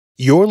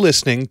You're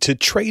listening to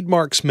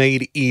Trademarks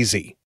Made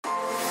Easy.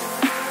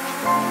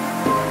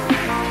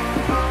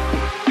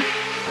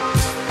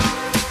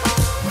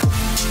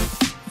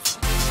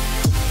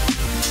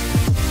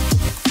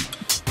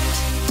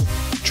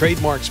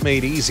 Trademarks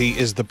Made Easy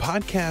is the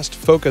podcast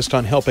focused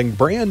on helping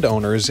brand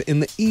owners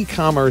in the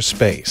e-commerce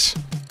space.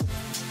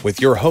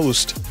 With your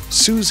host,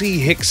 Susie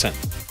Hickson,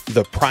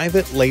 the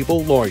private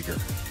label lawyer.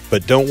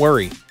 But don't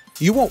worry,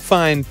 you won't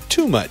find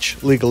too much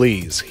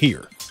legalese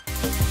here.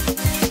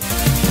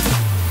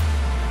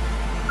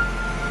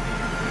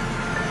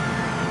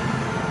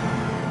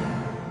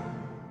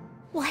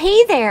 Well,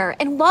 hey there,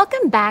 and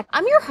welcome back.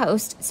 I'm your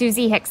host,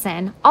 Susie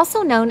Hickson,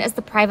 also known as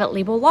the private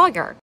label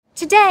lawyer.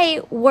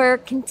 Today, we're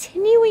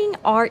continuing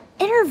our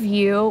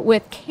interview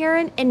with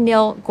Karen and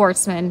Neil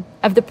Gwartzman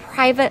of the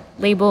Private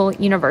Label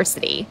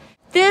University.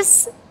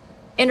 This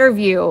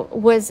interview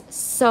was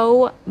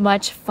so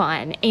much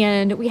fun,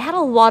 and we had a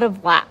lot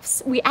of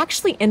laughs. We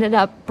actually ended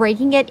up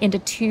breaking it into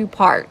two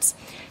parts.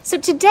 So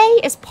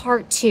today is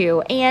part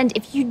two, and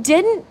if you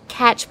didn't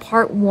catch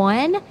part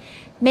one,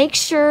 make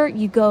sure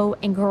you go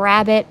and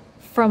grab it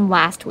from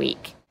last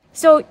week.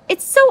 So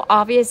it's so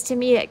obvious to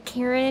me that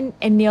Karen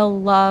and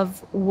Neil love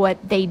what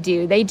they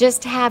do. They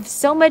just have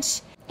so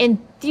much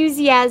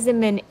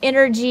enthusiasm and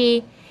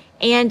energy,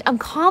 and I'm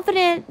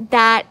confident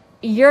that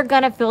you're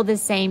going to feel the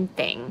same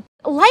thing.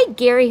 Like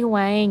Gary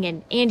Huang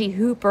and Andy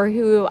Hooper,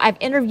 who I've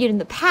interviewed in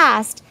the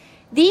past,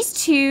 these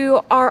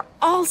two are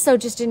also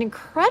just an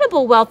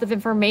incredible wealth of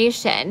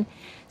information.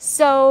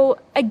 So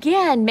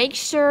again, make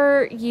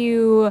sure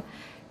you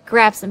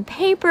grab some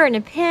paper and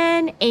a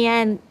pen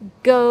and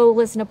go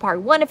listen to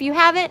part one if you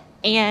haven't.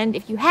 And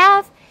if you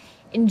have,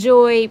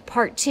 enjoy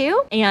part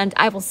two, and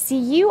I will see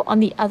you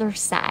on the other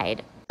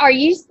side. Are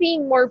you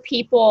seeing more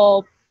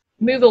people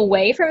move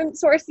away from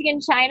sourcing in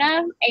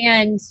China?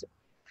 And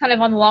kind of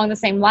along the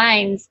same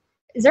lines,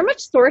 is there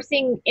much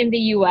sourcing in the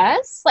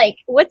US? Like,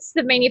 what's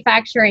the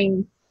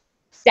manufacturing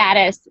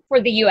status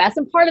for the US?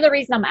 And part of the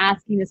reason I'm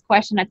asking this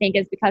question, I think,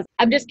 is because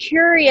I'm just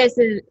curious,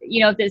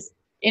 if this,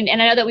 and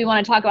I know that we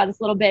want to talk about this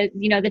a little bit,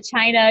 the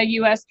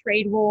China-US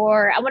trade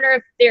war. I wonder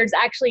if there's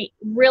actually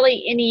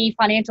really any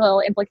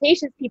financial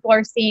implications people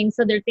are seeing.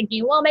 So they're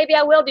thinking, well, maybe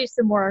I will do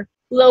some more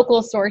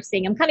local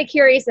sourcing. I'm kind of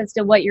curious as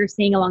to what you're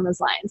seeing along those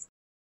lines.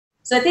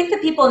 So I think the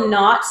people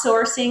not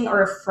sourcing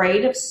or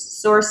afraid of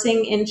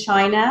sourcing in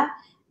China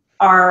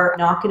are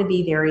not going to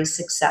be very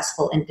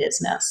successful in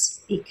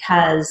business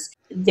because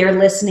they're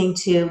listening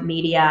to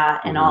media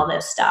and all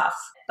this stuff.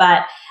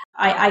 But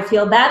I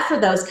feel bad for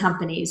those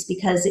companies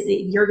because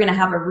you're going to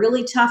have a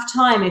really tough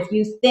time if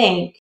you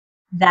think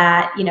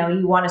that,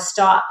 you want to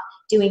stop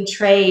doing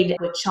trade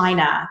with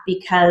China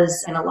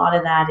because, and a lot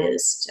of that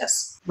is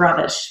just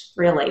rubbish,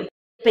 really.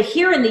 But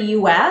here in the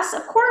US,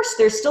 of course,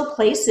 there's still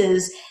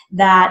places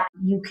that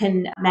you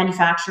can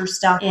manufacture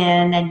stuff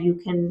in and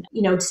you can,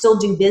 still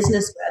do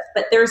business with.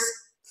 But there's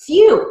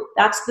few.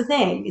 That's the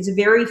thing. It's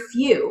very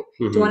few.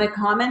 Do you want to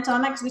comment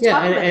on that?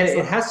 And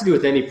it has to do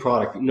with any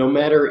product, no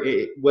matter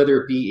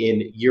whether it be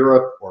in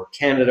Europe or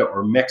Canada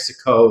or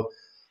Mexico,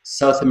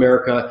 South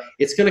America.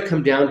 It's going to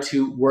come down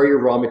to where your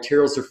raw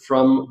materials are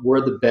from,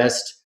 where the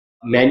best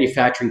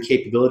manufacturing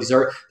capabilities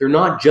are. They're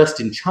not just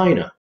in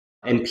China.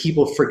 And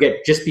people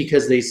forget just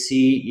because they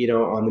see,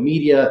 on the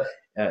media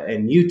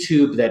and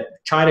YouTube that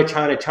China,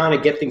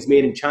 get things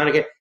made in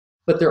China.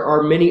 But there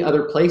are many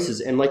other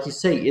places. And like you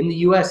say, in the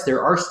US,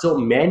 there are still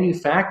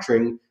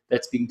manufacturing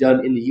that's being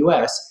done in the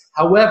US.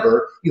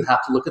 However, you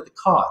have to look at the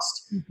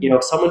cost.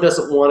 If someone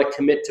doesn't want to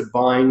commit to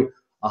buying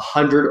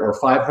 100 or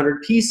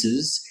 500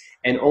 pieces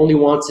and only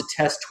wants to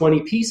test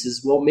 20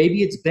 pieces, well,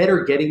 maybe it's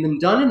better getting them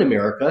done in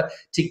America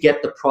to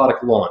get the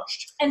product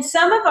launched. And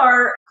some of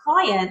our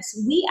clients,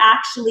 we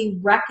actually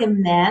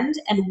recommend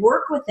and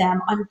work with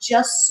them on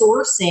just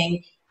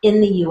sourcing in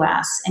the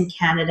US and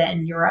Canada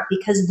and Europe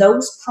because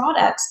those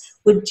products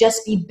would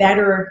just be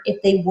better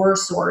if they were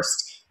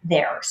sourced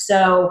there.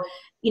 So,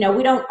 we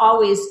don't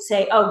always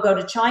say, go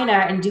to China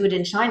and do it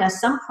in China.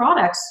 Some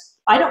products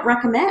we don't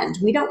recommend.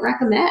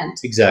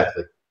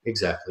 Exactly.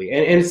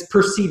 And it's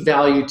perceived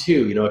value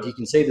too. If you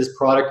can say this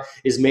product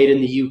is made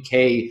in the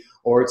UK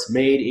or it's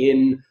made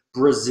in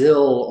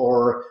Brazil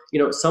or,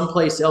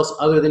 someplace else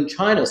other than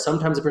China,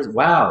 sometimes it's,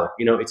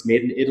 it's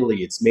made in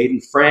Italy, it's made in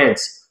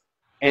France.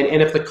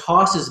 And if the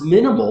cost is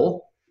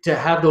minimal to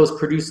have those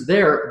produced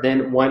there,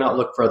 then why not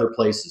look for other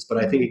places?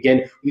 But I think,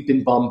 again, we've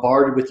been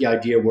bombarded with the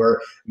idea where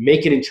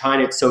make it in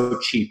China, it's so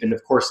cheap. And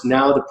of course,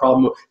 now the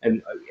problem,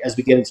 and as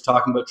we get into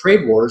talking about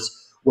trade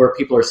wars, where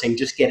people are saying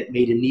just get it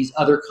made in these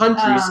other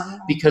countries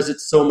because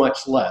it's so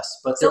much less.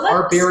 But there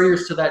are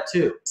barriers to that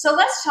too. So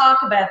let's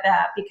talk about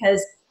that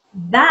because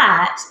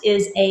that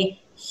is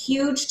a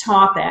huge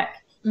topic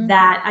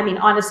that,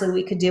 honestly,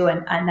 we could do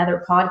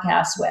another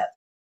podcast with.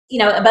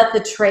 About the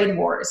trade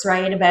wars,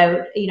 right?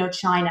 About,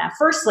 China.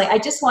 Firstly, I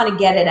just want to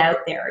get it out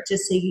there,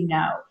 just so you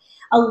know.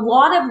 A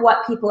lot of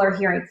what people are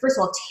hearing, first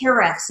of all,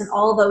 tariffs and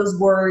all those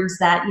words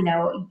that,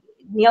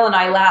 Neil and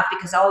I laugh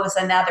because all of a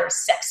sudden now they're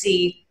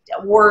sexy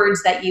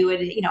words that you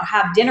would,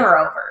 have dinner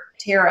over,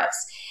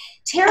 tariffs.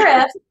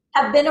 Tariffs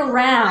have been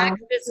around.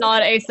 It's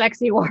not a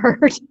sexy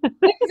word.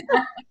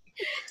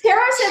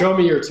 Show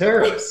me your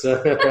tariffs.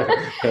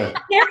 Tariffs have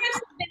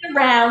been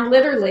around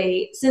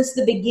literally since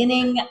the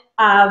beginning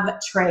of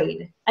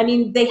trade. I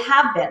mean, they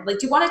have been. Like,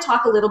 do you want to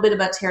talk a little bit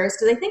about tariffs?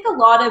 Because I think a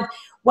lot of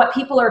what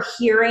people are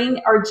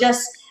hearing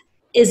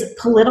is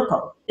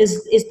political,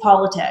 is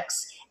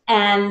politics.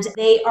 And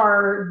they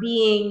are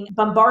being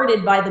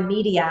bombarded by the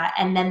media,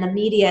 and then the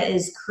media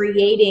is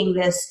creating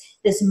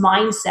this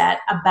mindset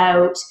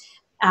about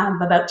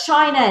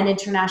China and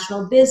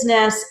international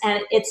business,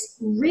 and it's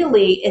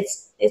really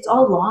it's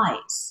all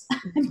lies.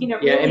 I mean,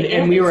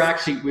 and we were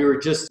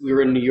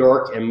in New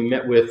York, and we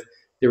met with.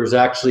 There was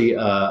actually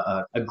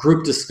a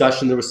group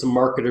discussion. There was some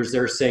marketers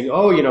there saying,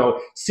 "Oh,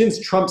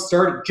 since Trump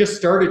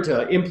started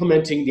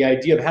implementing the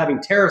idea of having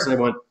tariffs," and I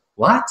went,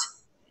 "What?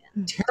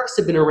 Tariffs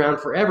have been around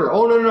forever."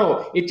 "Oh,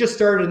 no, it just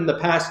started in the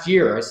past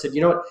year." I said,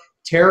 "You know what?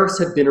 Tariffs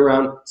have been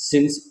around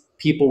since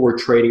people were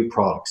trading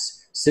products."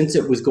 Since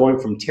it was going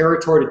from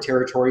territory to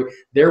territory,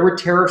 there were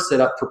tariffs set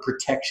up for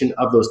protection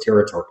of those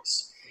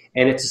territories.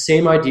 And it's the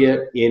same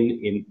idea in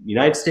the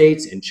United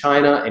States, in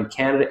China, and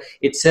Canada.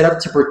 It's set up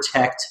to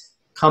protect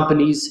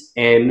companies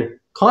and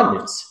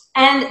continents.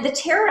 And the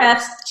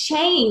tariffs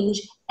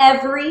change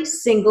every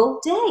single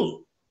day.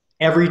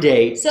 Every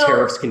day,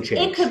 tariffs can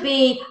change. It could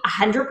be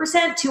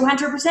 100%,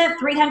 200%,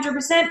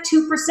 300%,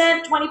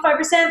 2%,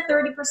 25%,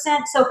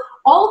 30%. So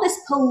all this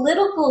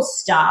political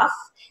stuff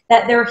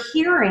that they're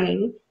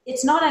hearing,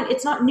 it's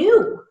not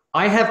new.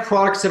 I have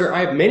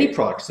many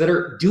products that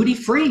are duty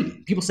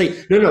free. People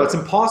say, no, it's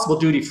impossible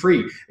duty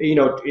free.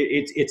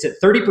 It's at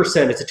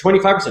 30%, it's at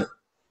 25%.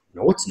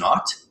 No, it's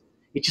not.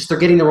 It's just they're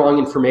getting the wrong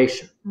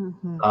information.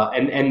 Mm-hmm.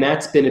 And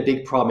that's been a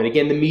big problem. And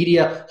again, the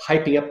media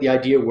hyping up the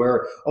idea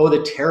where,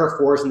 the tariff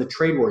wars and the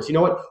trade wars. You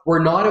know what? We're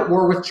not at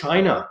war with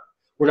China.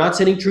 We're not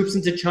sending troops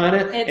into China,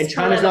 and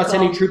China's political. Not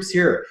sending troops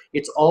here.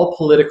 It's all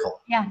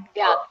political. Yeah.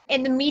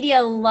 And the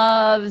media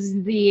loves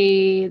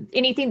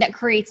anything that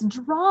creates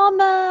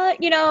drama.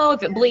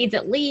 If it bleeds,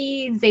 it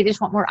leads. They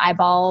just want more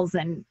eyeballs,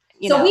 and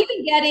So we've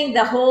been getting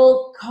the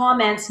whole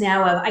comments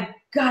now of, I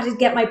got to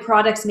get my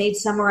products made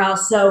somewhere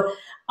else. So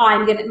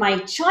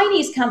my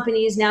Chinese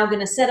company is now going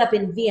to set up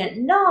in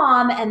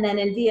Vietnam, and then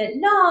in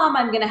Vietnam,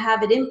 I'm going to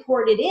have it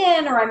imported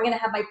in, or I'm going to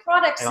have my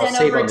products sent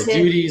over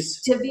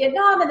to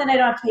Vietnam, and then I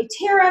don't have to pay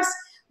tariffs.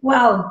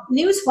 Well,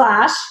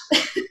 newsflash.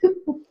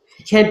 You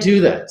can't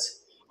do that.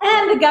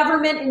 And the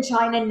government in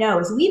China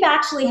knows. We've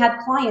actually had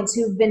clients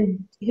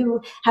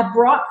who have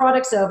brought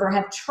products over,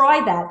 have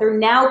tried that. They're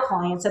now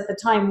clients, at the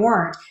time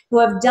weren't, who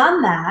have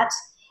done that,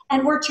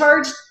 and were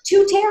charged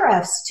 2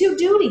 tariffs, 2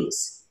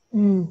 duties.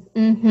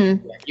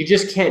 Mm-hmm. You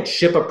just can't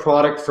ship a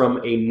product from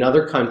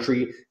another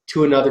country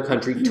to another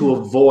country to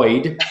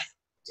avoid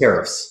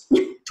tariffs,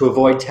 to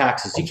avoid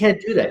taxes. You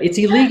can't do that. It's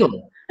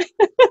illegal.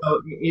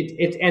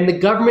 And the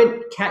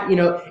government can't,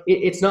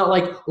 it's not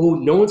like,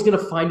 no one's going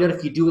to find out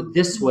if you do it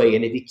this way.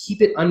 And if you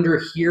keep it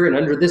under here and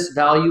under this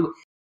value,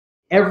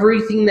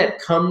 everything that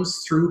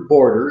comes through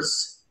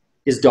borders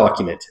is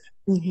documented.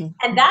 Mm-hmm.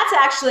 And that's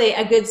actually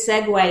a good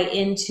segue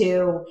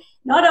into,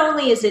 not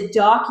only is it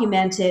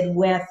documented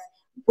with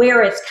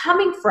where it's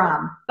coming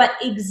from, but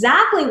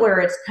exactly where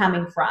it's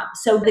coming from.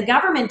 So the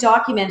government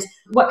documents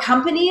what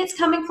company it's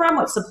coming from,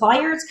 what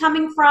supplier it's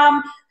coming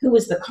from, who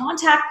is the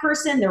contact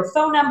person, their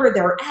phone number,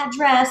 their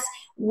address,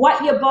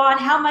 what you bought,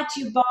 how much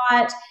you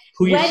bought,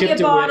 when you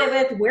bought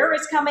it, where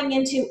it's coming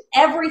into,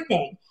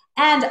 everything.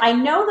 And I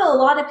know that a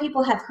lot of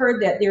people have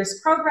heard that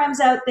there's programs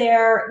out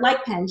there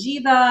like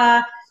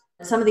Panjiva,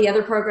 some of the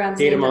other programs,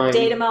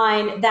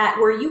 Datamine, that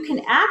where you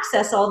can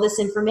access all this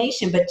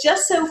information. But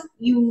just so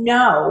you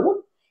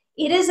know,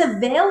 it is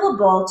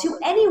available to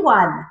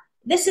anyone.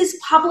 This is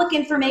public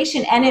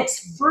information, and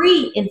it's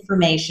free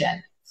information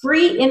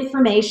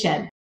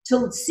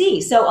to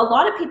see. So a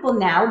lot of people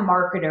now,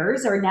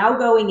 marketers, are now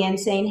going in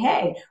saying,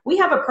 hey, we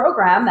have a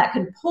program that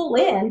can pull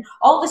in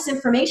all this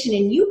information,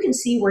 and you can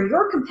see where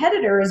your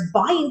competitor is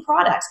buying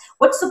products,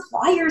 what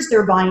suppliers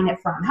they're buying it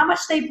from, how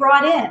much they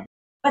brought in.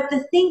 But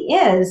the thing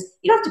is,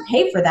 you don't have to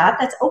pay for that.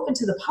 That's open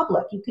to the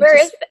public. You can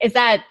is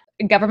that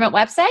a government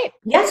website?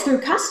 Yes,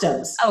 through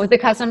customs. Oh, the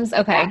customs?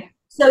 Okay. Yeah.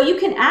 So you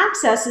can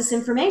access this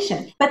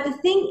information. But the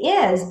thing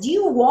is, do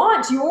you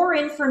want your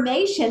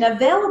information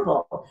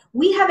available?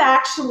 We have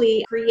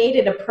actually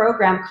created a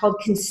program called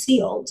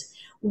Concealed,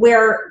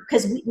 where,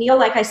 because Neil,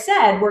 like I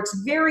said, works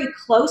very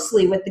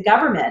closely with the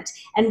government,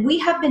 and we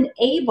have been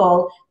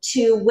able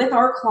to, with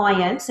our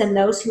clients and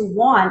those who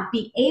want,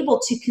 be able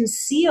to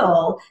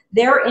conceal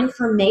their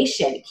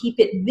information, keep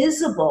it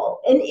visible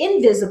and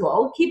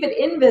invisible, keep it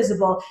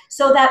invisible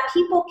so that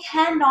people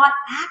cannot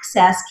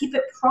access, keep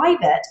it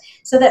private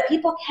so that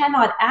people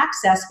cannot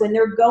access when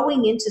they're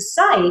going into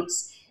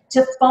sites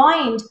to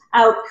find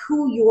out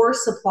who your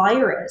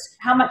supplier is,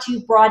 how much you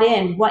brought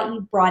in, what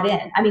you brought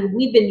in. I mean,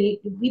 we've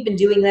been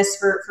doing this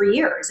for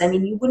years. I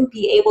mean, you wouldn't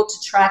be able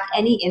to track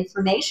any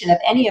information of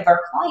any of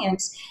our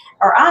clients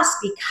or us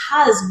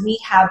because we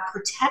have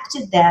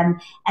protected them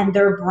and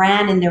their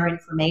brand and their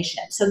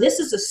information. So this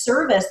is a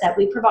service that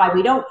we provide.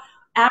 We don't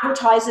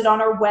advertise it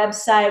on our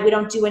website. We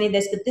don't do any of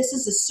this, but this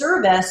is a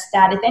service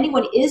that if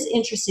anyone is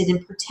interested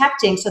in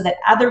protecting so that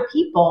other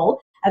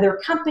people, other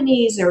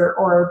companies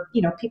or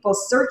people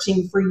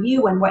searching for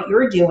you and what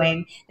you're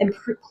doing, then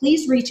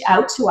please reach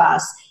out to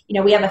us.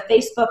 We have a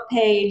Facebook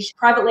page,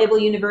 Private Label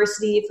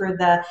University for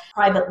the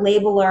private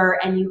labeler,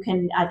 and you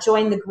can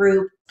join the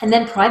group and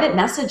then private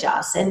message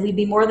us. And we'd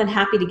be more than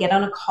happy to get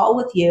on a call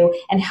with you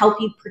and help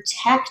you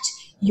protect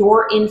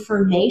your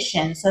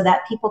information so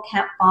that people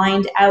can't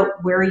find out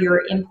where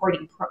you're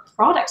importing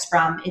products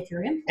from if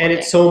you're importing. And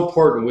it's so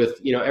important with,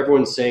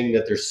 everyone saying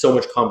that there's so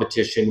much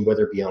competition,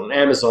 whether it be on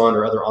Amazon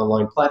or other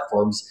online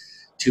platforms,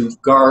 to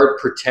guard,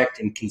 protect,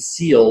 and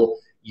conceal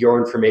your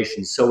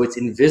information so it's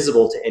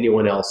invisible to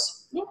anyone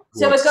else. Yeah.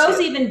 So it goes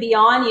even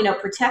beyond,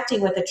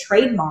 protecting with a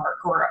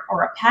trademark or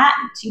a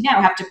patent. You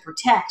now have to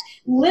protect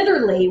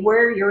literally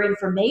where your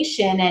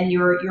information and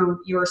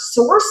your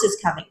source is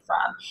coming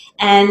from.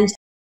 And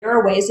there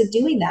are ways of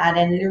doing that,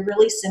 and they're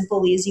really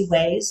simple, easy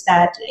ways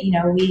that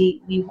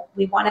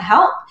we want to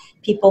help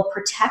people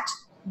protect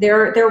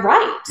their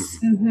rights.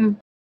 Mm-hmm.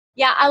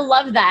 Yeah, I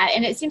love that,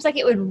 and it seems like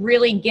it would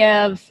really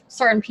give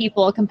certain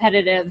people a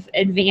competitive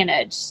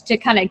advantage to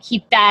kind of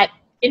keep that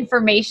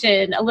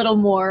information a little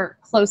more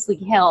closely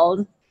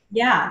held.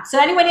 Yeah. So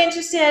anyone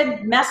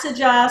interested, message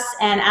us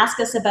and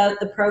ask us about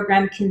the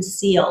program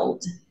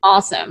Concealed.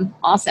 Awesome.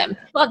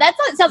 Well, that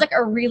sounds like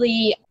a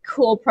really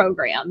cool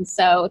program.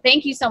 So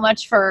thank you so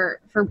much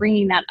for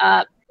bringing that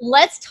up.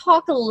 Let's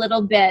talk a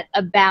little bit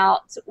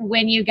about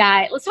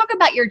let's talk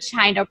about your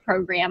China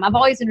program. I've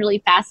always been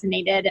really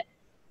fascinated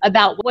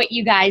about what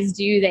you guys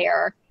do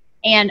there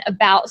and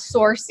about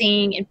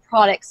sourcing and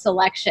product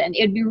selection.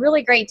 It would be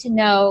really great to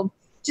know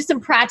just some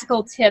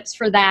practical tips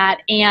for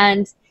that.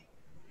 And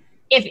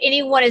if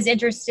anyone is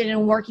interested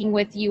in working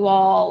with you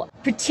all,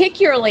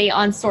 particularly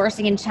on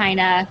sourcing in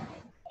China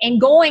and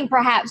going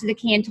perhaps to the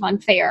Canton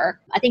Fair,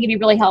 I think it'd be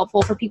really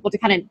helpful for people to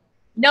kind of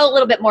know a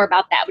little bit more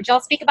about that. Would y'all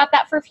speak about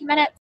that for a few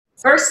minutes?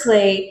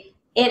 Firstly,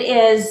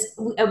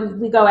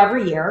 we go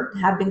every year,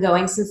 have been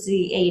going since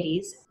the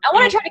 80s. I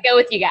want to try to go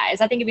with you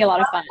guys. I think it'd be a lot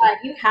of fun.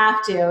 You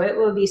have to. It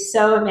will be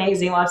so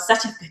amazing. We'll have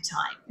such a good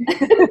time.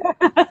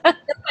 So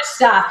much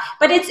stuff.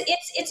 But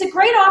it's a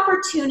great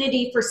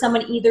opportunity for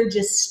someone either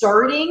just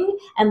starting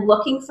and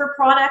looking for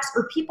products,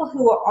 or people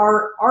who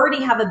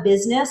already have a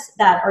business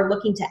that are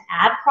looking to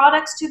add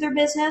products to their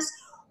business,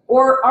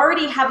 or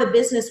already have a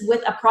business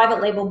with a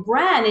private label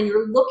brand and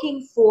you're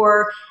looking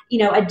for,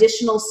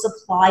 additional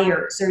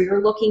suppliers, or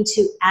you're looking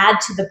to add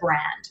to the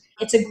brand.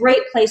 It's a great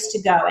place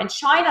to go. And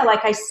China,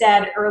 like I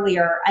said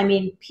earlier,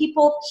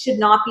 people should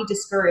not be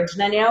discouraged.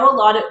 And I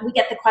know we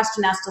get the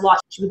question asked a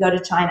lot, should we go to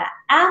China?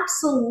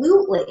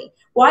 Absolutely.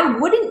 Why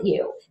wouldn't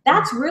you?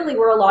 That's really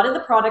where a lot of the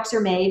products are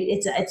made.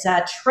 It's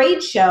a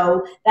trade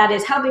show that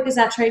is, how big is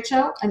that trade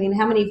show?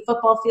 How many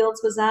football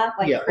fields was that?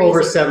 Crazy.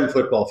 Over 7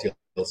 football fields.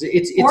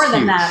 It's more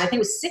than huge. that. I think it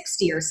was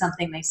 60 or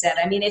something they said.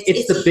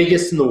 It's the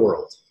biggest in the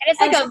world. And it's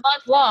like a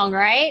month long,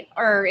 right?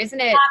 Or isn't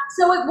it?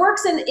 So it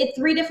works in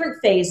 3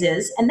 different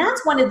phases. And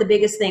that's one of the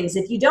biggest things.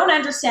 If you don't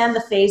understand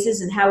the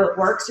phases and how it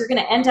works, you're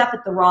going to end up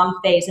at the wrong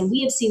phase. And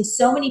we have seen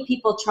so many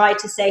people try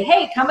to say,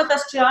 hey, come with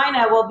us to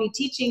China. We'll be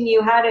teaching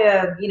you how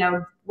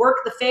to, work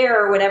the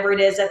fair or whatever it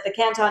is at the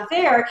Canton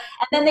Fair.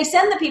 And then they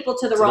send the people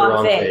to the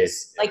wrong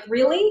phase. Like,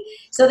 really?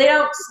 So they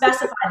don't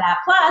specify that.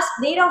 Plus,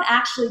 they don't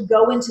actually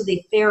go into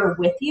the fair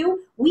with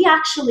you. We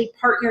actually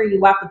partner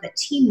you up with a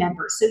team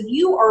member. So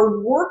you are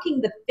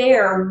working the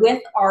fair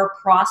with our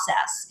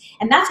process.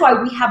 And that's why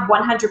we have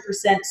 100%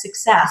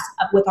 success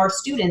with our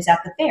students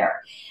at the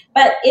fair.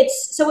 But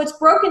it's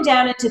broken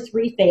down into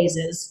 3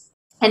 phases.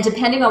 And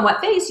depending on what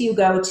phase you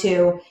go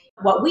to,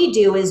 what we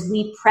do is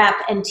we prep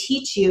and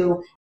teach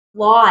you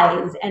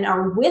live and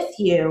are with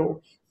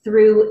you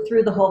through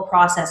the whole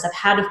process of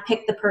how to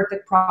pick the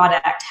perfect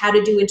product, how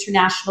to do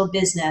international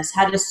business,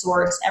 how to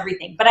source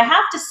everything. But I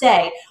have to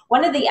say,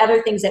 one of the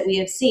other things that we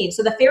have seen,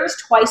 so the fair is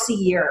twice a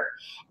year.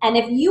 And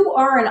if you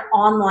are an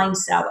online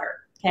seller,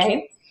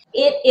 okay,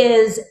 it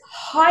is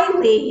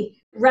highly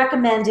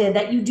recommended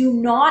that you do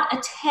not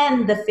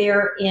attend the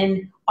fair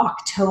in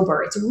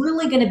October. It's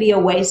really going to be a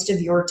waste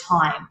of your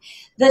time.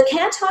 The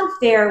Canton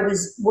Fair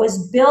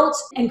was built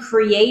and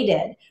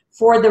created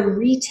for the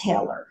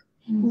retailer.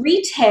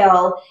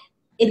 Retail,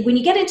 when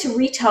you get into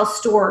retail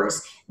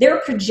stores, their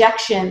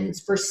projections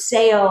for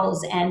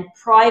sales and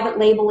private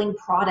labeling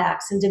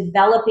products and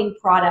developing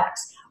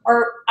products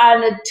are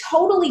on a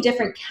totally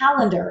different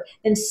calendar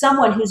than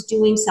someone who's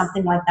doing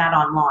something like that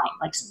online,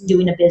 like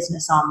doing a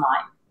business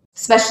online,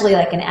 especially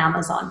like an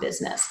Amazon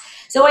business.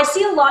 So I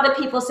see a lot of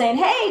people saying,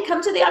 hey,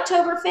 come to the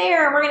October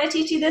Fair. We're going to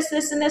teach you this,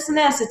 this, and this, and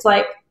this. It's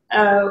like,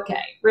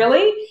 okay,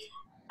 really?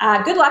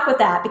 Good luck with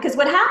that, because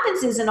what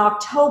happens is in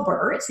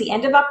October, it's the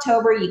end of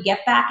October, you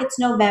get back, it's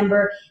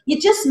November, you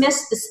just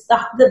miss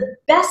the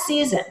best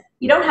season.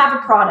 You don't have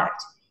a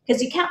product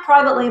because you can't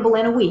private label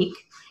in a week.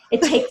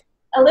 It takes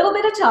a little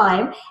bit of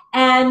time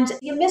and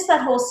you miss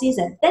that whole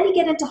season. Then you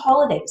get into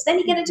holidays. Then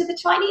you get into the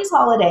Chinese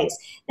holidays.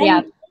 Then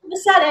you get a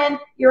sudden,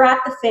 you're at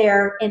the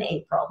fair in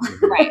April.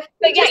 Right.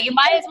 But yeah, you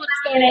might as well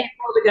just go in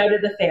April to go to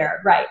the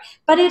fair. Right.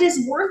 But it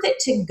is worth it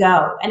to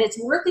go. And it's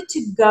worth it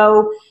to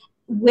go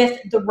with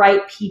the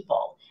right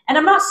people. And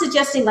I'm not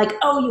suggesting like,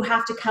 oh, you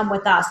have to come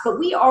with us, but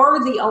we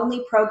are the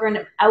only program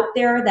out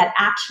there that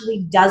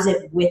actually does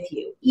it with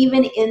you,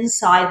 even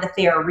inside the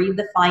fair. Read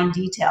the fine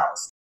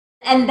details.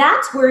 And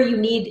that's where you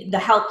need the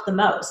help the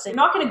most. You're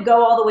not going to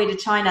go all the way to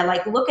China.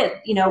 Like, look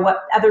at,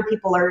 what other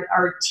people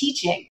are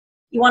teaching.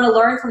 You want to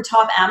learn from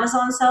top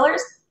Amazon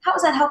sellers? How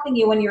is that helping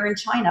you when you're in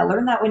China?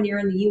 Learn that when you're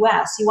in the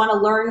US. You want to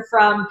learn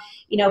from,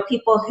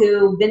 people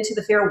who've been to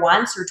the fair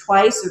once or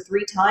twice or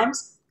 3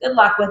 times? Good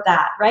luck with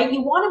that, right?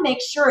 You want to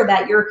make sure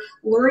that you're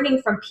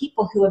learning from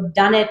people who have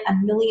done it a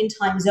million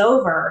times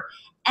over,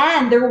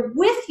 and they're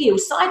with you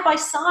side by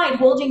side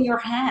holding your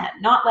hand,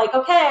 not like,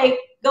 okay,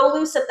 go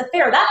loose at the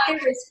fair. That fair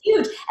is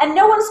huge, and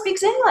no one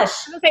speaks English.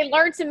 They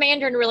learn some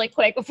Mandarin really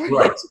quick before.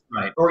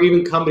 Right. Or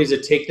even companies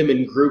that take them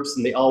in groups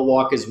and they all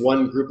walk as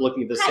one group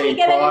looking at the same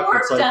clock.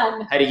 It's like,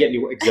 how do you get any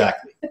work?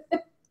 Exactly.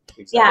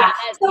 Yeah.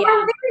 So we're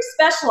very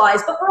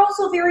specialized, but we're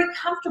also very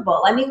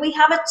comfortable. I mean, we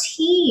have a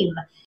team.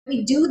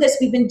 We do this.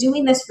 We've been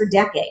doing this for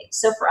decades.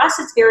 So for us,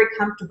 it's very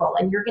comfortable,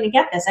 and you're going to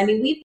get this. I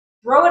mean, we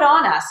throw it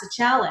on us, a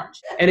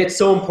challenge. And it's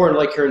so important,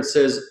 like Karen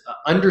says,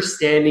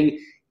 understanding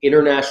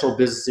international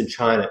business in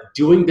China,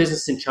 doing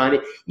business in China.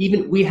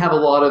 Even we have a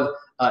lot of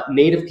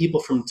native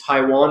people from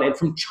Taiwan and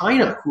from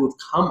China who have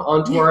come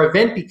onto our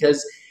event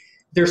because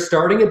they're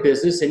starting a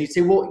business, and you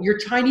say, well, you're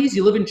Chinese,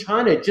 you live in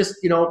China, just,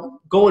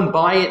 go and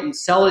buy it and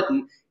sell it.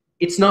 And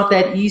it's not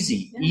that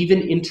easy.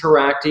 Even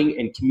interacting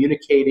and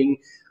communicating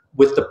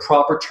with the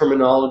proper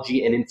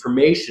terminology and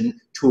information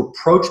to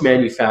approach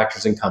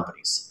manufacturers and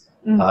companies,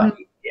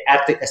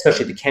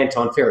 especially at the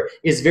Canton Fair,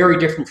 is very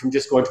different from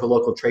just going to a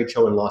local trade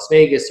show in Las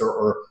Vegas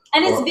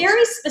And it's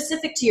very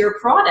specific to your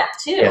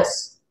product too,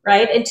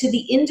 right? And to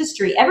the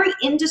industry. Every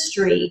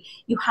industry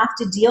you have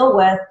to deal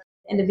with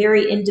in a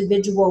very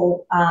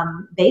individual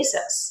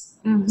basis.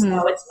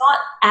 So it's not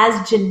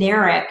as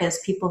generic as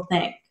people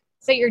think.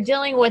 So you're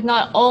dealing with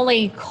not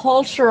only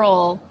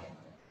cultural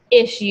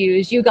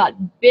issues, you got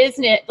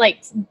business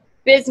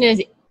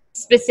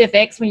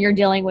specifics when you're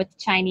dealing with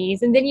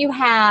Chinese, and then you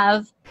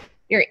have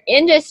your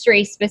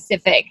industry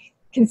specific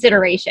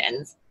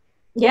considerations.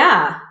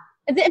 Yeah.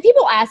 And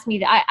people ask me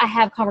that I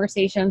have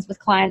conversations with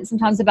clients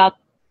sometimes about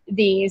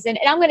these, and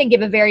I'm going to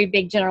give a very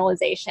big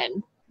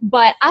generalization,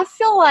 but I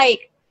feel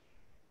like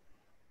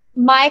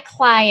my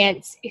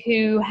clients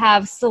who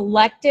have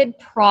selected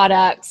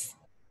products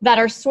that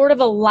are sort of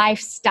a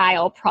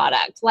lifestyle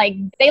product, like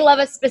they love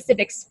a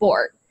specific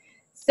sport,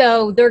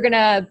 so they're going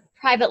to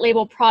private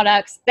label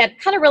products that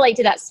kind of relate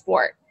to that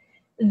sport.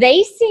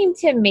 They seem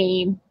to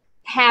me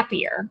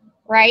happier,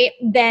 right,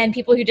 than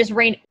people who just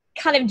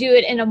kind of do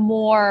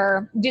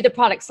the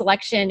product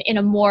selection in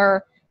a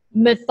more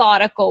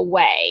methodical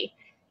way.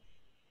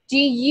 Do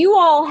you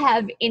all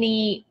have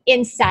any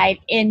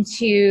insight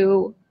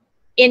into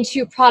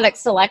product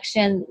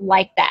selection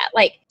like that?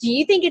 Like, do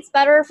you think it's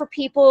better for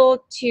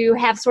people to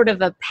have sort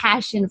of a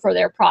passion for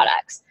their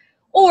products?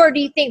 Or do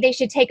you think they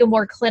should take a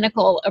more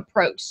clinical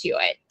approach to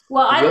it?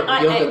 Well,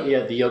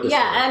 the yoga.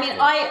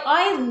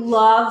 I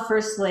love,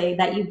 firstly,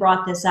 that you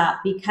brought this up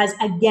because,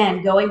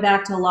 again, going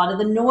back to a lot of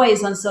the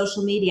noise on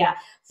social media,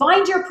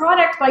 find your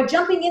product by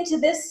jumping into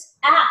this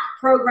app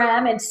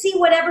program and see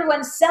what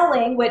everyone's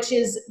selling, which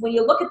is, when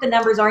you look at the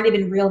numbers, aren't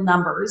even real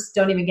numbers.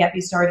 Don't even get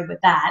me started with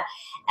that.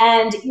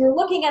 And you're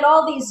looking at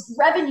all these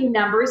revenue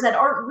numbers that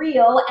aren't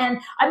real, and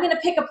I'm going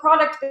to pick a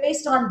product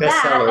based on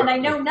that, and I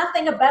know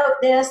nothing about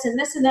this and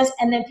this and this,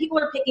 and then people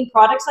are picking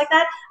products like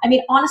that. I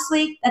mean,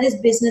 honestly, that is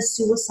business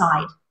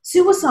suicide.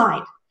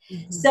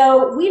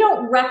 So we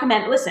don't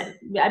recommend, listen,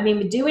 I mean,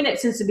 we've been doing it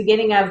since the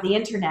beginning of the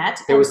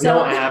internet. There was no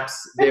apps.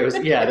 There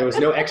was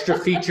no extra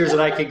features that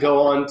I could go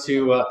on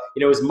to,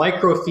 it was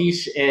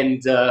microfiche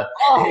and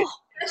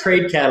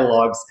trade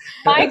catalogs.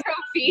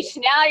 Microfiche,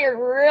 now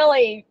you're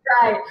really...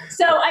 Right.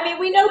 So, I mean,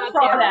 we know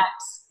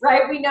products,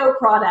 right? We know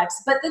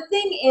products. But the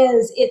thing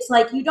is, it's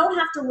like you don't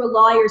have to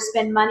rely or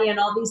spend money on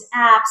all these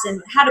apps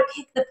and how to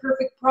pick the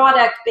perfect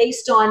product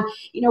based on,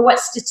 what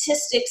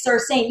statistics are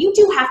saying. You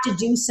do have to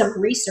do some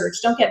research.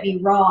 Don't get me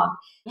wrong.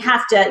 You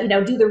have to,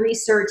 do the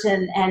research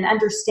and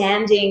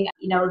understanding,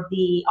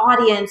 the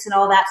audience and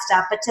all that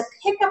stuff. But to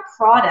pick a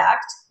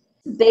product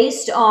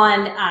based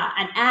on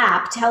an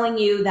app telling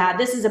you that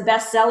this is a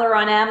bestseller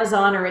on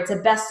Amazon or it's a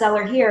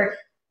bestseller here,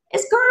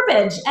 is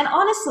garbage. And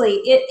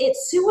honestly,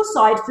 it's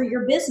suicide for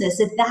your business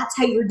if that's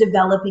how you're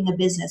developing a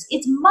business.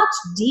 It's much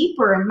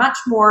deeper and much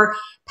more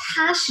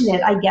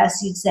passionate, I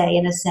guess you'd say,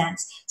 in a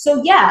sense.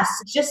 So yes,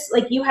 just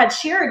like you had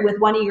shared with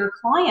one of your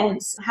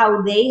clients,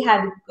 how they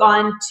had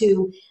gone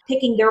to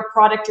picking their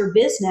product or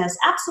business,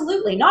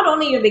 absolutely. Not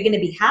only are they going to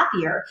be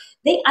happier,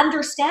 they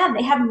understand,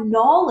 they have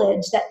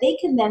knowledge that they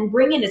can then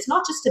bring in. It's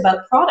not just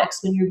about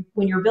products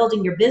when you're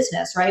building your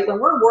business, right? When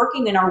we're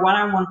working in our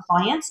one-on-one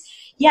clients,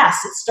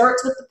 yes, it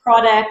starts with the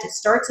product, it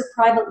starts with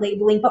private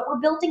labeling, but we're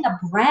building a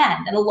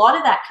brand. And a lot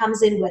of that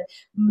comes in with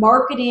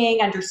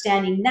marketing,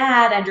 understanding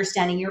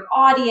your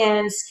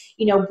audience,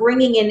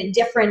 bringing in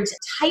different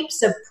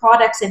types of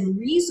products and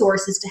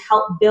resources to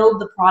help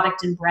build the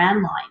product and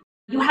brand line.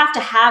 You have to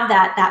have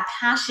that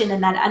passion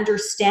and that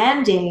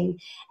understanding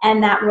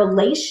and that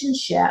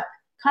relationship,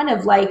 kind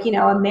of like,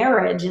 a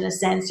marriage in a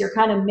sense. You're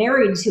kind of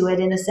married to it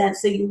in a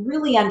sense, so you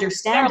really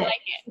understand it.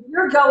 If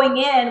you're going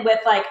in with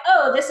like,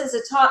 oh, this is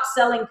a top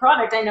selling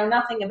product I know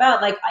nothing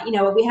about, like,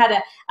 we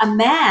had a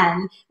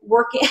man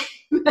working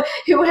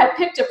who had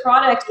picked a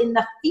product in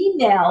the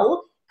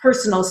female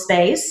personal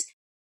space.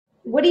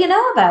 What do you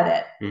know about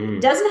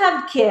it? Doesn't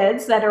have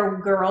kids that are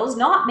girls,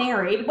 not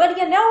married. What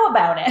do you know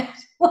about it?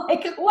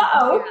 Like,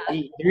 whoa.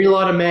 You read a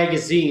lot of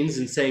magazines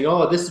and saying,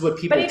 oh, this is what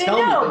people tell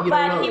me. But you don't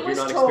know. He was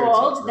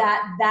told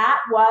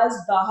that was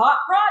the hot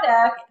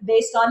product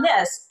based on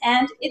this,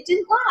 and it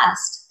didn't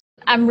last.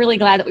 I'm really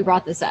glad that we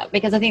brought this up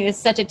because I think it's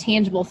such a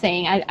tangible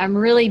thing. I'm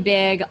really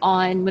big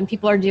on when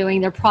people are doing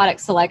their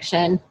product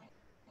selection.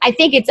 I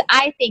think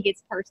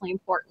it's personally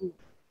important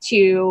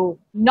to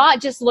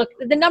not just look,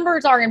 the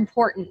numbers are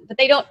important, but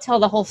they don't tell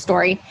the whole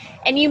story.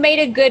 And you made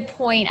a good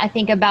point, I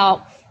think,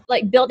 about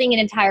like building an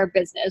entire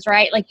business,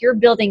 right? Like you're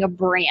building a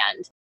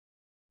brand.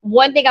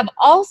 One thing I've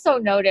also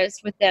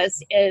noticed with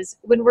this is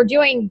when we're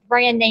doing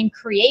brand name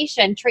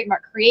creation,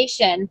 trademark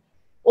creation,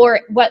 or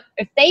what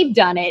if they've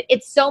done it,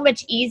 it's so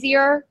much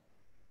easier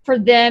for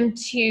them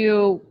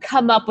to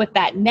come up with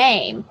that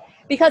name,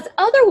 because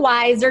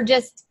otherwise they're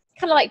just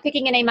kind of like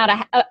picking a name out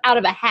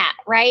of a hat,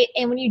 right?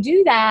 And when you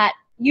do that,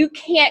 you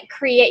can't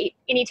create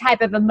any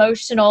type of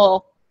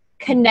emotional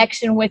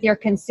connection with your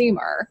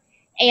consumer.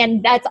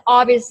 And that's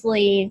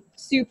obviously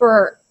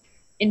super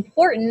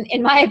important,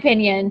 in my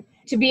opinion,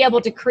 to be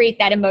able to create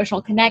that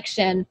emotional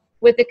connection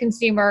with the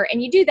consumer.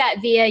 And you do that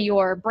via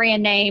your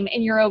brand name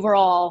and your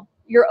overall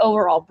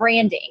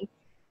branding.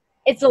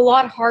 It's a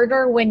lot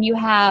harder when you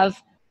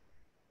have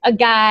a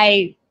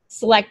guy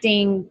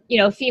selecting,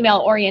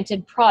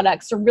 female-oriented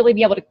products to really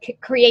be able to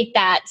create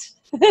that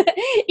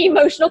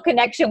emotional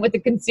connection with the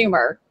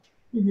consumer.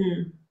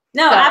 Mm-hmm.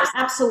 No,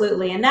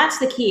 absolutely. And that's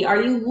the key.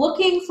 Are you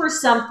looking for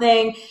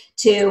something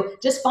to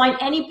just find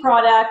any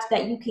product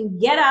that you can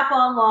get up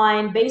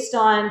online based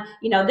on,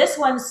 this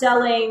one's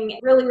selling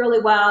really, really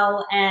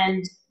well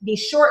and be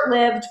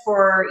short-lived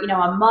for,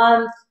 a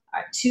month,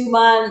 2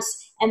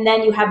 months, and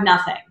then you have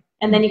nothing.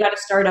 And then you got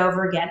to start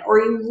over again. Or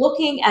are you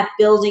looking at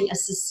building a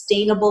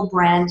sustainable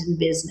brand and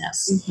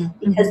business?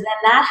 Because then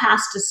that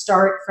has to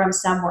start from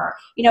somewhere.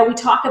 We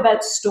talk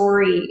about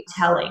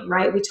storytelling,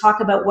 right? We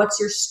talk about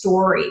what's your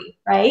story,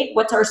 right?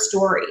 What's our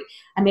story?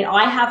 I mean,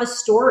 I have a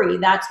story.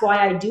 That's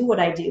why I do what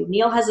I do.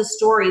 Neil has a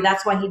story.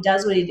 That's why he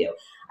does what he do.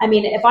 I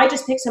mean, if I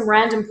just pick some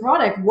random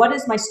product, what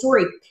is my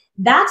story?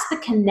 That's the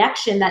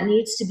connection that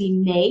needs to be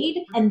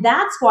made. And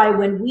that's why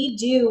when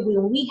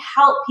we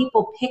help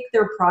people pick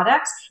their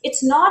products,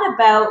 it's not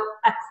about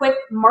a quick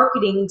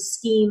marketing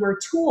scheme or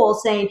tool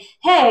saying,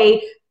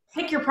 hey,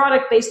 pick your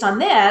product based on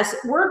this.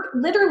 We're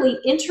literally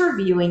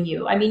interviewing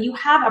you. I mean, you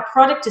have a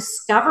product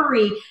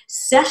discovery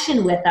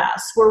session with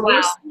us where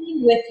we're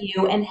sitting with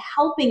you and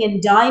helping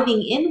and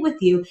diving in with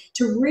you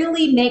to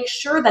really make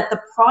sure that the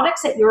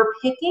products that you're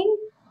picking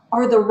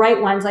are the right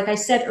ones. Like I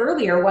said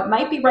earlier, what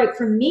might be right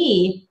for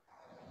me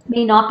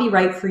may not be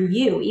right for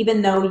you.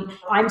 Even though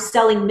I'm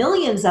selling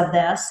millions of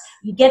this,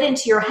 you get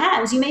into your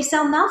hands, you may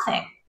sell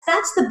nothing.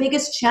 That's the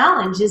biggest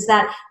challenge, is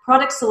that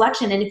product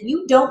selection. And if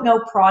you don't know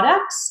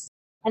products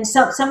and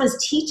someone's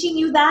teaching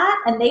you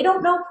that and they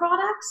don't know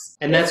products,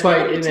 and that's why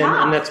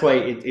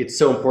it's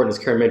so important,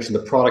 as Karen mentioned,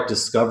 the product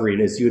discovery.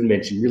 And as you had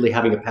mentioned, really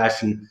having a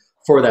passion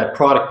for that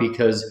product,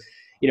 because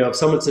if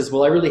someone says,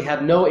 well, I really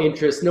have no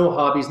interest, no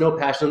hobbies, no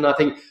passion,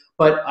 nothing,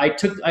 but I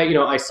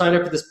signed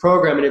up for this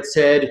program and it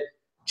said,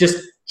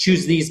 just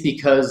choose these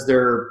because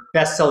they're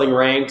best-selling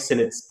ranks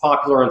and it's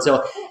popular on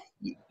sale.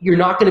 You're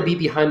not going to be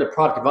behind the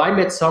product. If I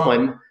met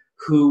someone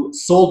who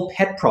sold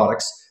pet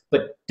products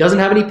but doesn't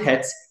have any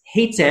pets,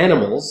 hates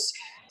animals,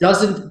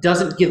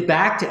 doesn't give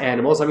back to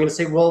animals, I'm going to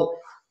say, well,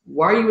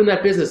 why are you in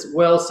that business?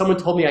 Well, someone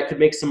told me I could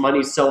make some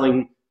money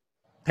selling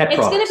pet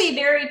products. It's going to be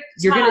very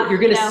tough. You're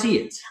going to see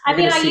it. I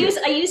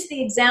use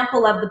the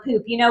example of the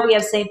poop. We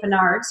have St.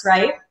 Bernards,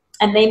 right?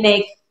 And they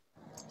make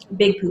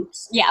big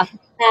poops. Yeah.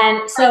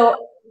 And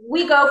so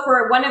we go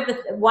for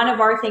one of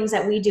our things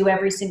that we do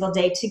every single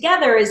day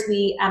together is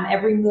we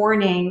every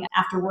morning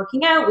after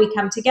working out, we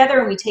come together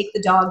and we take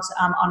the dogs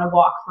on a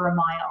walk for a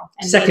mile.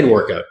 And second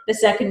workout.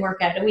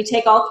 And we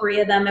take all 3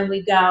 of them and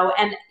we go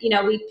and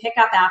we pick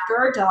up after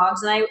our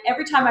dogs. And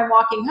every time we're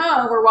walking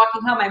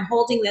home, I'm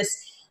holding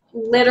this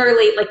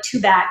literally like 2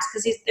 bags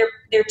because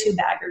they're 2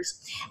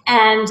 baggers.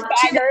 And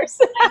baggers.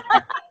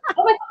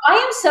 I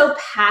am so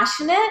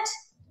passionate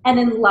and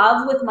in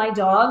love with my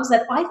dogs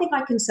that I think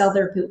I can sell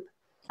their poop.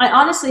 I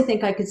honestly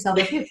think I could sell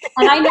it too.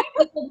 And I know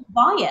people would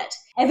buy it.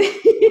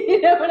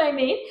 You know what I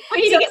mean?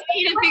 We need to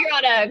figure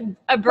out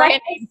a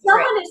brand name.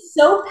 Someone is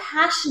so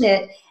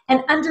passionate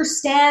and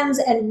understands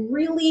and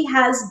really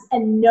has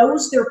and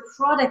knows their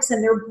products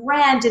and their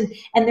brand,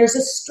 and there's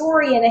a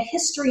story and a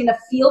history and a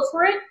feel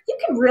for it, you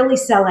can really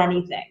sell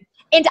anything.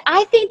 And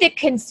I think the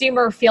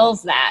consumer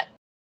feels that.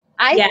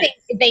 I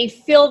think they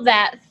feel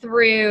that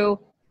through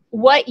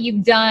what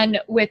you've done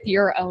with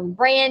your own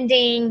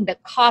branding, the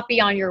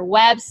copy on your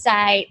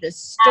website, the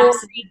story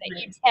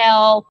that you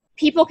tell.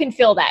 People can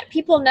feel that.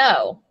 People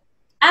know.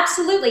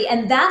 Absolutely.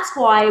 And that's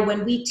why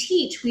when we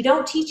teach, we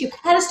don't teach you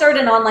how to start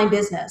an online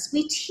business.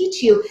 We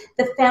teach you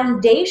the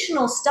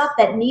foundational stuff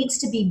that needs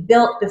to be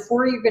built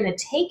before you're going to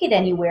take it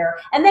anywhere,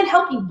 and then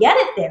help you get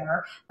it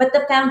there. But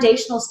the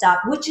foundational stuff,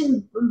 which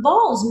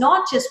involves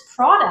not just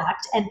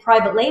product and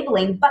private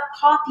labeling, but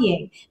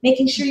copying,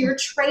 making sure you're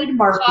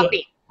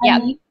trademarking.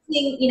 And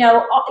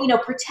using,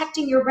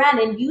 protecting your brand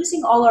and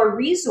using all our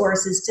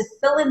resources to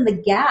fill in the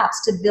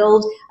gaps to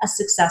build a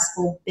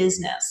successful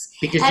business.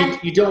 Because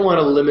you don't want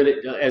to limit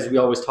it, as we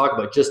always talk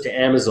about, just to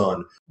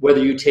Amazon.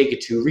 Whether you take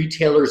it to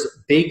retailers,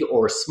 big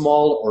or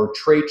small, or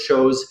trade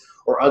shows,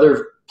 or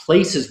other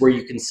places where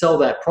you can sell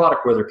that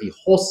product, whether it be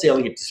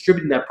wholesaling and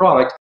distributing that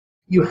product,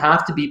 you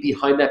have to be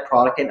behind that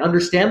product and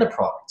understand the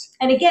product.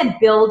 And again,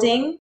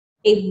 building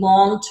a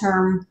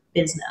long-term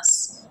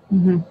business.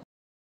 Mm-hmm.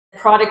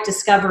 Product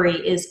discovery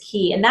is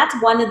key. And that's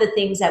one of the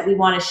things that we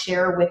want to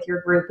share with your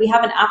group. We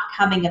have an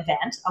upcoming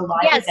event, a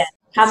live event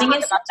coming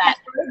in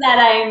September that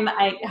I'm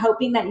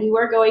hoping that you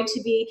are going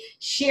to be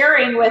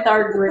sharing with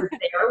our group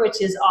there,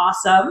 which is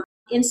awesome.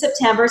 In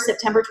September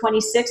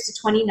 26th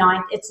to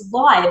 29th, it's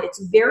live.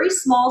 It's a very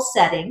small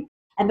setting.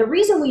 And the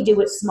reason we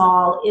do it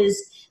small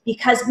is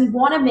because we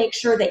want to make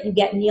sure that you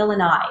get Neil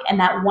and I and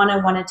that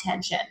one-on-one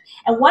attention.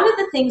 And one of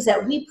the things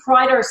that we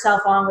pride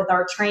ourselves on with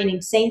our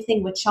training, same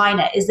thing with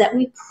China, is that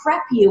we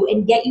prep you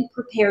and get you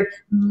prepared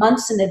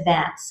months in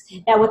advance.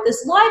 Now with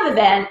this live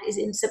event is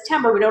in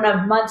September, we don't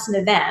have months in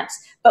advance,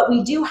 but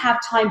we do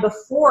have time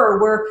before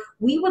where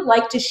we would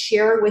like to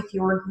share with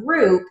your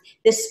group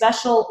this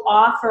special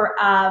offer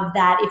of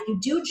that if you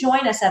do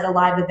join us at a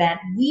live event,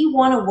 we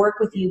want to work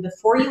with you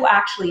before you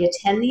actually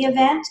attend the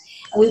event.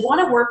 And we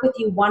want to work with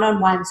you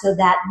one-on-one so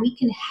that we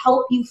can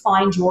help you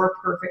find your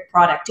perfect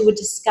product, do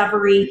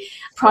a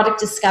product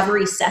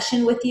discovery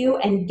session with you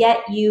and get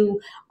you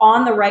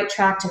on the right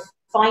track to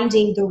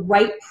finding the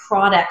right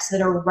products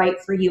that are right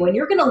for you. And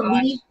you're going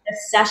to leave the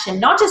session,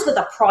 not just with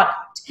a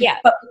product,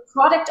 but with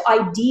product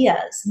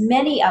ideas,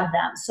 many of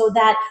them, so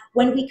that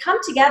when we come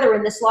together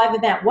in this live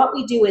event, what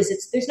we do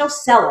is there's no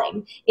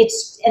selling,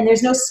 and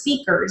there's no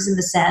speakers in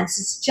the sense,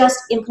 it's just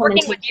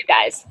implementing. Working with you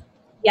guys.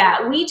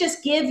 Yeah, we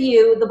just give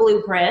you the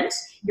blueprint.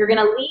 You're going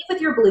to leave with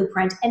your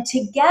blueprint, and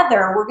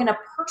together we're going to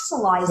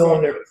personalize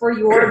it for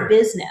your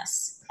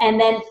business and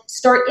then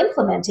start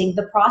implementing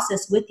the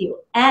process with you.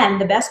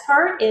 And the best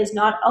part is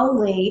not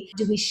only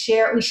do we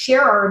share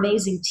our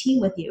amazing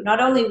team with you. Not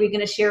only are we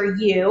going to share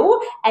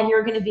you and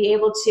you're going to be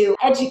able to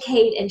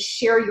educate and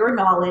share your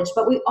knowledge,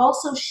 but we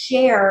also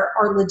share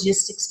our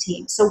logistics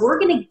team. So we're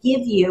going to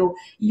give you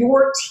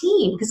your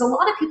team, because a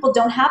lot of people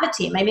don't have a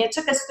team. I mean, it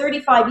took us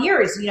 35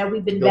 years,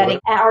 we've been vetting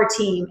our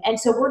team. And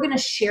so we're going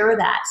to share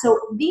that. So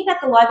being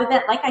at the live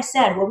event, like I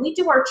said, when we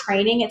do our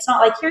training, it's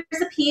not like,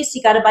 here's a piece,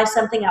 you got to buy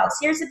something else.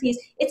 Here's a piece.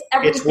 It's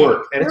everything. It's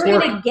work. And you're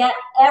going to get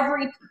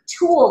every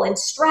tool and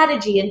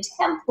strategy and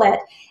template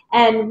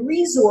and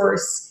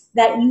resource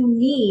that you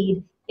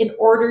need in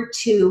order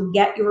to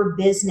get your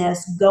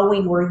business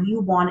going where you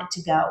want it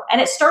to go.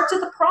 And it starts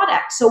with a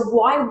product. So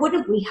why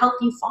wouldn't we help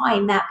you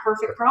find that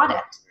perfect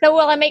product? So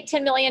will I make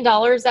 $10 million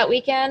that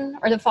weekend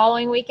or the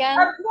following weekend?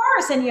 Of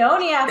course. And you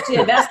only have to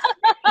invest.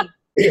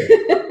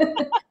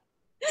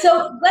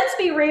 So let's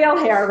be real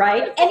here,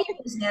 right? Any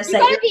business you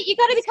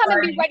gotta become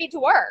and be ready to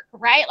work,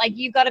 right? Like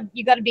you gotta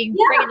be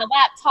bringing the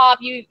laptop.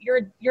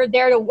 You're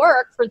there to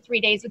work for 3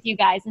 days with you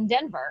guys in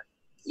Denver.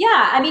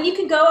 Yeah, I mean, you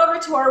can go over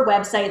to our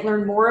website,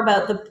 learn more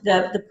about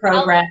the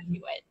program. I'll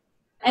do it.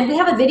 And we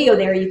have a video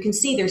there. You can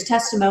see there's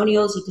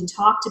testimonials. You can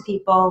talk to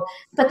people.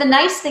 But the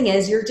nice thing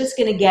is you're just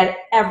going to get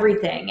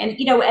everything. And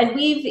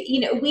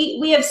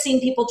we have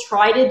seen people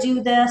try to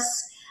do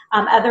this.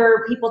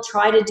 Other people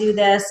try to do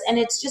this, and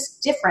it's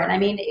just different. I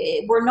mean,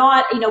 we're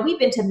not, we've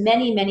been to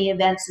many, many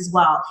events as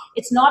well.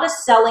 It's not a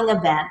selling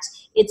event.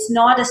 It's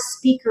not a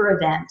speaker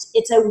event.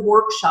 It's a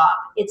workshop.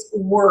 It's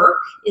work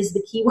is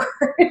the key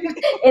word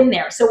in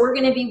there. So we're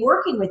going to be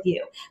working with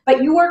you,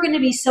 but you are going to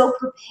be so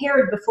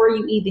prepared before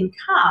you even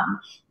come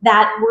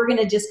that we're going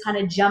to just kind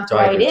of jump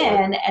right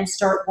in and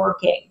start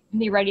working.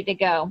 Be ready to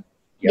go.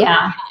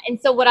 Yeah.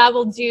 And so what I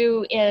will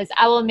do is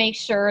I will make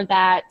sure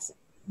that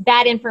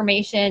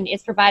information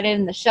is provided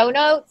in the show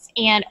notes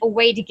and a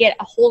way to get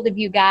a hold of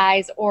you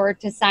guys or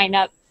to sign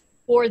up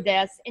for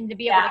this and to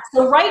be able to.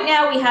 So right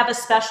now we have a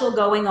special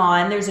going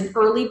on. There's an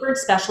early bird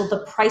special. The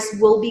price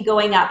will be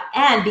going up.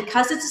 And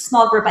because it's a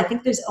small group, I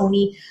think there's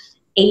only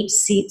 8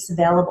 seats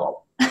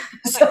available.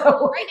 So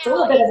right it's a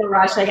little bit of a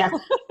rush, I guess.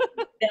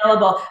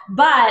 available.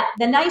 But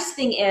the nice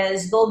thing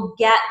is they'll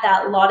get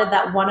a lot of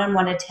that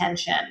one-on-one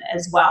attention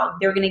as well.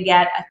 They're going to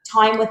get a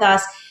time with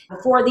us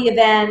before the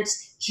event,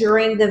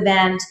 during the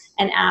event,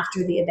 and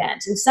after the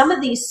event. And some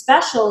of these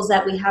specials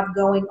that we have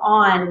going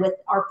on with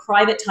our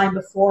private time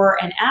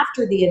before and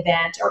after the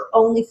event are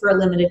only for a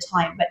limited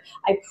time. But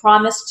I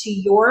promise to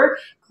your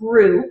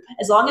group,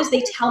 as long as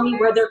they tell me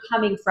where they're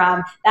coming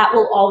from, that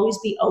will always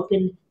be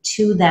open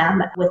to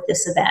them with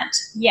this event.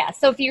 Yeah.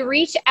 So if you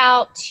reach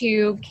out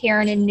to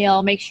Karen and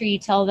Neil, make sure you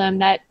tell them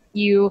that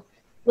you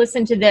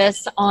listen to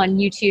this on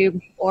YouTube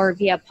or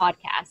via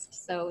podcast.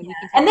 So you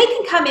can and they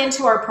can come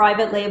into our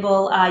private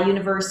label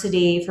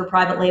university for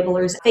private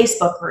labelers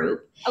Facebook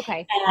group.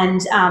 Okay.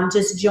 And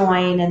just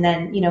join and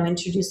then,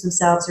 introduce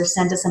themselves or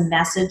send us a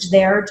message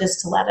there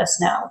just to let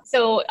us know.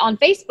 So on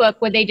Facebook,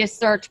 would they just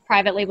search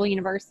Private Label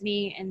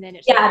University and then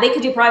they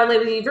could do Private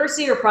Label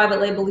University or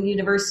Private Label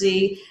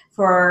University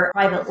for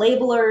private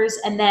labelers.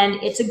 And then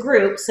it's a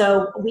group.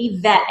 So we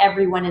vet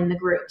everyone in the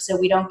group. So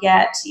we don't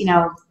get,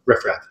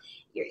 riffraff.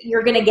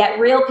 You're going to get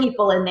real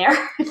people in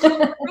there.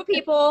 Real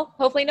people,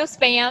 hopefully no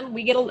spam.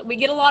 We get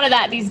a lot of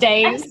that these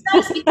days.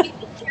 We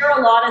share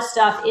a lot of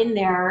stuff in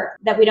there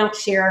that we don't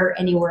share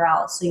anywhere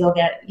else. So you'll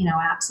get,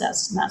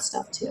 access to that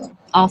stuff too.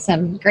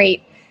 Awesome.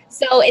 Great.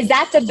 So is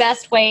that the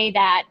best way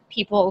that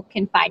people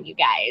can find you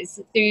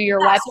guys? Through your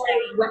website?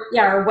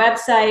 Our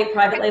website,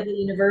 Private Label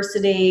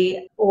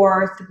University,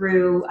 or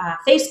through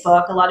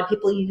Facebook. A lot of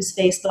people use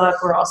Facebook.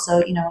 We're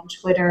also, on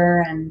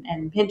Twitter and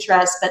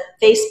Pinterest. But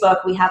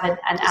Facebook, we have an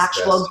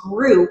actual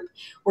group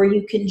where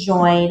you can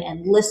join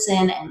and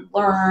listen and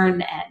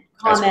learn and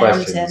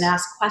comment and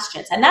ask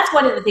questions. And that's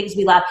one of the things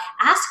we love.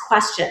 Ask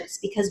questions,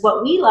 because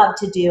what we love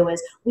to do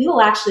is we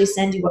will actually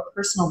send you a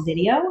personal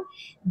video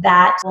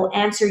that will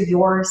answer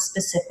your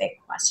specific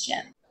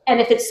question. And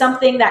if it's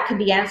something that can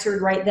be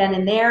answered right then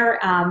and there,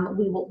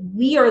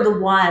 we are the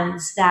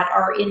ones that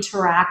are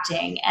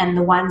interacting and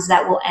the ones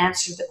that will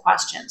answer the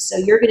questions. So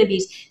you're going to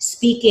be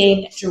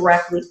speaking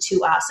directly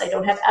to us. I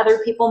don't have other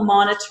people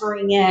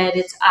monitoring it.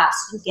 It's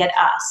us. You get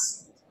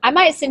us. I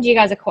might send you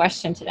guys a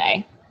question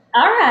today.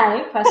 All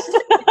right.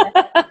 Question.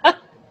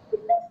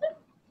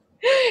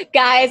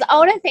 Guys, I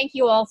want to thank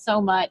you all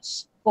so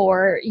much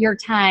for your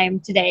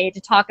time today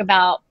to talk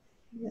about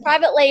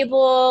private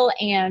label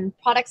and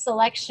product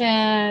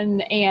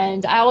selection.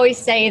 And I always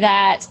say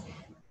that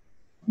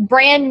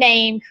brand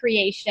name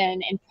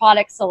creation and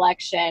product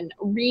selection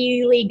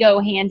really go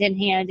hand in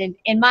hand,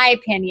 in my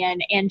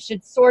opinion, and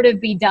should sort of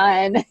be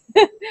done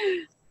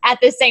at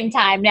the same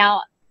time.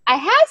 Now, I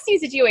have seen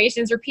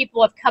situations where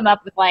people have come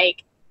up with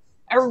like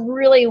a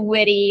really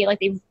witty, like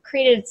they've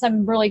created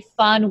some really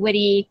fun,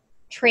 witty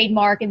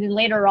trademark and then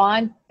later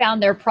on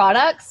found their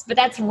products, but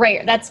that's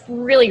rare. That's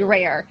really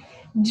rare.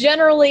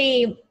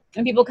 Generally,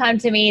 when people come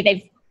to me,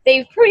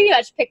 they've pretty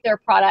much picked their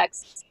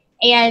products,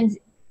 and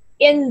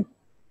in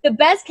the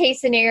best case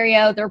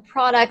scenario, they're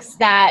products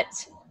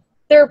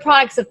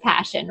of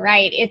passion,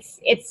 right?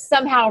 It's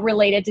somehow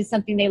related to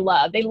something they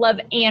love. They love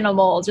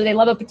animals or they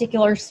love a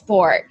particular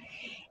sport.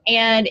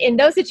 And in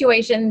those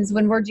situations,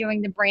 when we're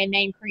doing the brand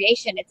name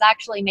creation, it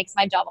actually makes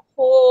my job a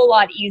whole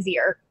lot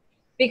easier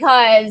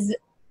because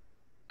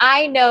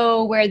I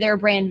know where their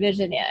brand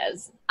vision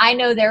is. I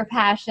know their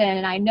passion,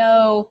 and I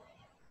know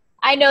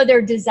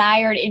their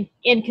desired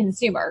in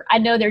consumer. I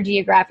know their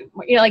geographic,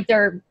 like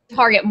their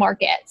target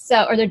market,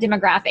 or their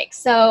demographic.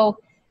 So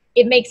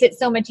it makes it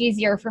so much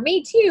easier for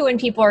me too when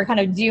people are kind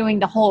of doing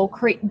the whole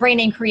brand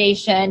name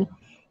creation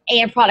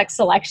and product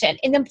selection.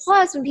 And then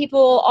plus when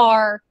people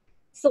are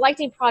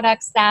selecting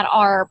products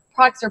they're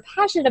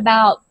passionate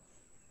about,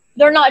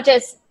 they're not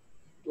just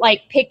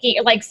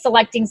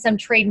selecting some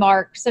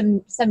trademark,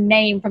 some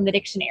name from the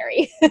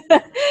dictionary,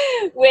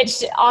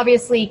 which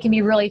obviously can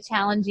be really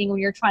challenging when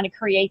you're trying to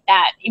create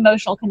that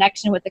emotional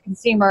connection with the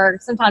consumer.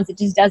 Sometimes it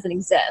just doesn't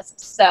exist.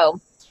 So,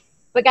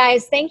 but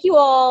guys, thank you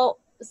all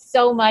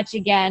so much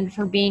again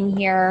for being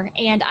here.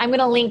 And I'm going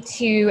to link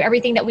to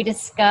everything that we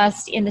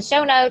discussed in the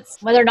show notes.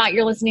 Whether or not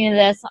you're listening to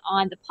this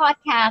on the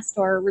podcast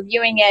or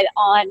reviewing it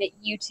on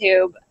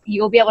YouTube,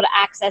 you'll be able to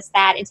access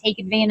that and take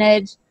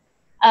advantage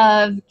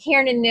of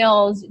Karen and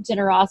Neil's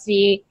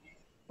generosity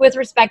with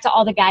respect to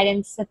all the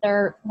guidance that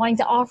they're wanting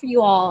to offer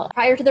you all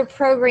prior to their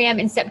program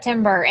in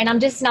September. And I'm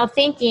just now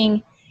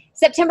thinking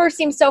September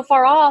seems so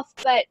far off,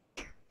 but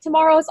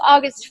tomorrow's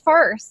August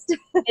 1st.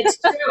 It's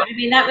true. I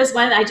mean, that was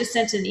when I just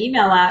sent an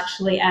email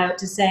actually out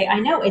to say, I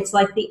know it's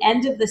like the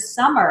end of the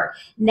summer.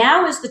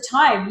 Now is the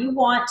time you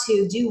want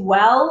to do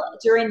well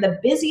during the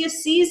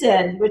busiest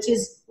season, which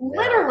is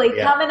literally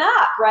coming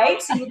up,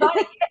 right? So you got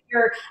to get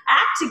your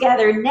act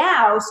together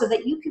now so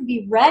that you can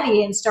be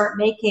ready and start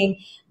making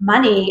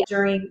money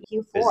during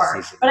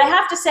Q4. But I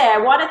have to say, I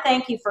want to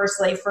thank you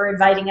firstly for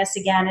inviting us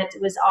again. It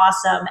was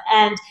awesome.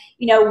 And,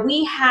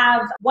 we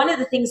have one of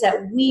the things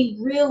that we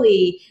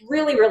really,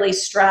 really, really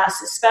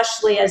stress,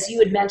 especially as you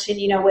had mentioned,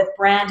 with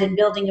brand and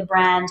building a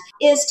brand,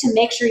 is to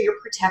make sure you're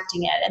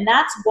protecting it. And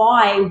that's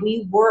why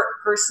we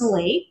work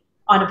personally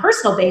on a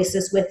personal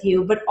basis with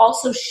you, but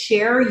also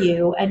share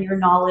you and your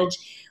knowledge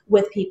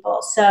with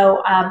people.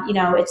 So,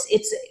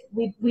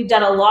 we've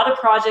done a lot of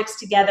projects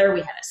together.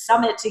 We had a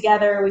summit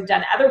together. We've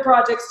done other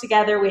projects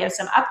together. We have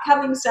some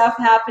upcoming stuff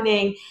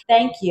happening.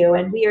 Thank you.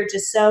 And we are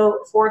just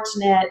so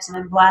fortunate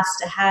and blessed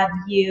to have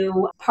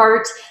you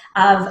part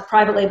of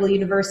Private Label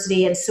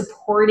University and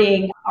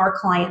supporting our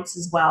clients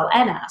as well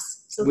and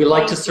us. So we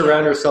like to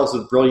surround ourselves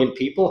with brilliant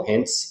people,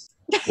 hence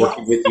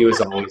working with you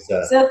is always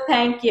so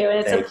thank you. And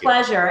it's a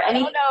pleasure. I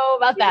don't know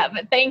about that,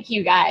 but thank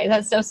you guys.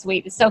 That's so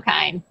sweet. It's so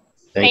kind.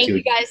 Thank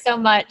you guys so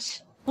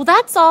much. Well,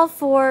 that's all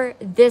for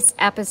this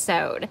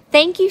episode.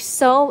 Thank you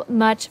so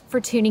much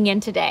for tuning in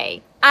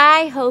today.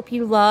 I hope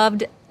you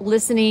loved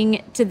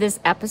listening to this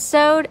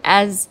episode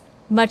as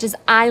much as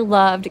I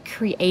loved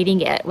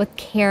creating it with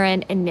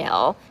Karen and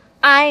Neil.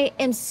 I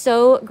am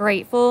so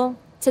grateful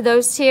to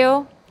those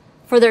two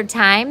for their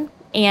time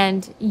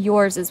and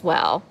yours as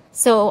well.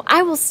 So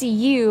I will see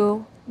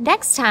you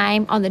next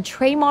time on the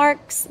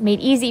Trademarks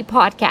Made Easy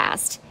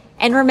podcast.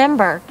 And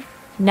remember,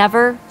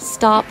 never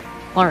stop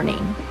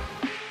learning.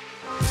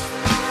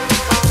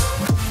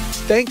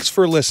 Thanks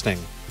for listening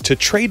to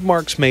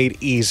Trademarks Made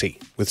Easy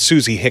with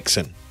Susie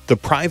Hickson, the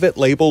private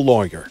label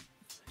lawyer.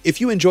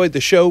 If you enjoyed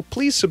the show,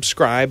 please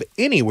subscribe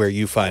anywhere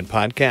you find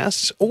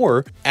podcasts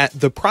or at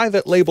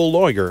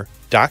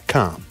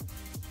theprivatelabellawyer.com.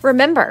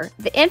 Remember,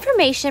 the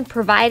information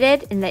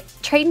provided in the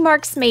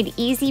Trademarks Made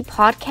Easy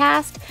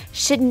podcast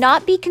should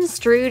not be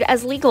construed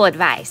as legal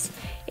advice.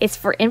 It's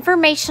for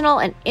informational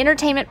and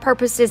entertainment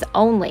purposes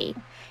only.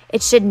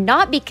 It should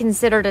not be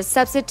considered a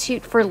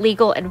substitute for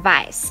legal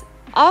advice.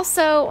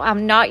 Also,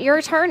 I'm not your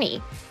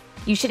attorney.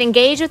 You should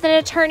engage with an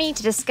attorney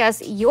to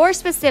discuss your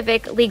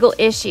specific legal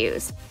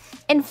issues.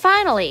 And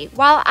finally,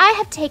 while I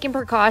have taken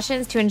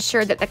precautions to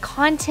ensure that the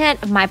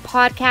content of my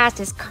podcast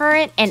is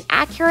current and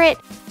accurate,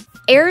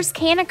 errors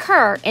can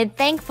occur, and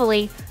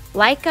thankfully,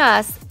 like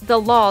us, the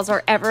laws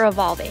are ever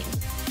evolving.